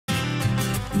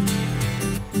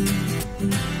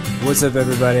What's up,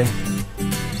 everybody?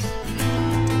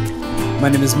 My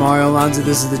name is Mario Lanza.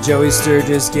 This is the Joey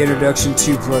Sturgis Gain Reduction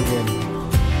 2 plugin.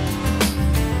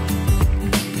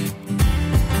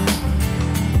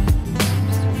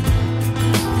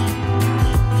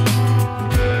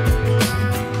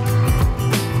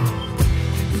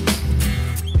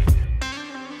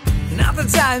 Not the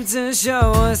time to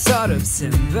show a sort of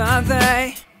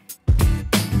sympathy.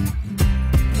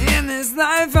 In this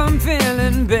life I'm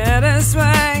feeling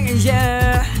bittersweet,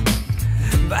 yeah.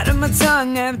 Biting my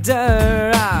tongue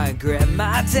after I grit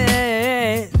my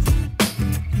teeth.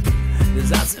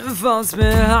 There's lots of faults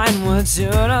behind what you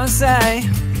don't say.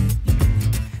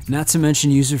 Not to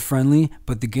mention user-friendly,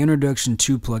 but the Gain Reduction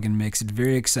 2 plugin makes it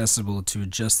very accessible to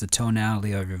adjust the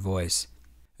tonality of your voice.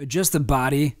 Adjust the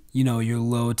body, you know, your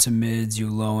low to mids,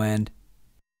 your low end.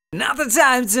 Not the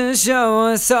time to show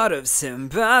a sort of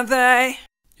sympathy.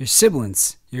 Your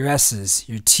sibilants, your S's,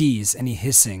 your T's, any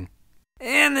hissing.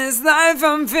 In this life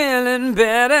I'm feeling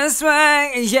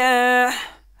bittersweet, yeah.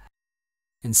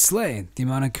 And slay, the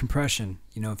amount of compression.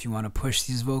 You know, if you want to push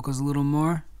these vocals a little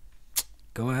more,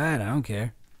 go ahead, I don't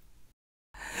care.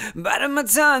 Biting my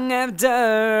tongue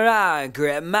after I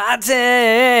grit my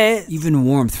teeth. Even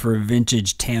warmth for a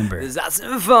vintage timbre. There's lots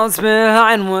of faults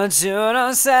behind what you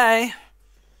don't say.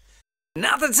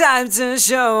 Not the time to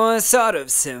show a sort of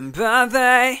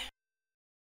sympathy.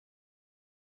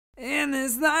 In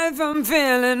this life I'm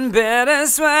feeling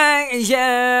bittersweet,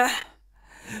 yeah.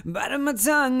 Biting my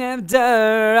tongue after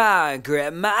I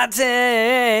grit my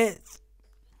teeth.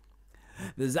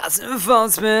 There's lots of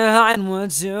faults behind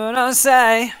what you don't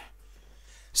say.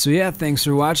 So yeah, thanks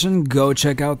for watching. Go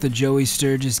check out the Joey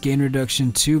Sturgis Gain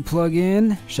Reduction 2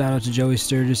 plugin. Shout out to Joey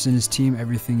Sturgis and his team.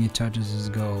 Everything he touches is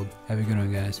gold. Have a good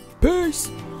one, guys. Peace!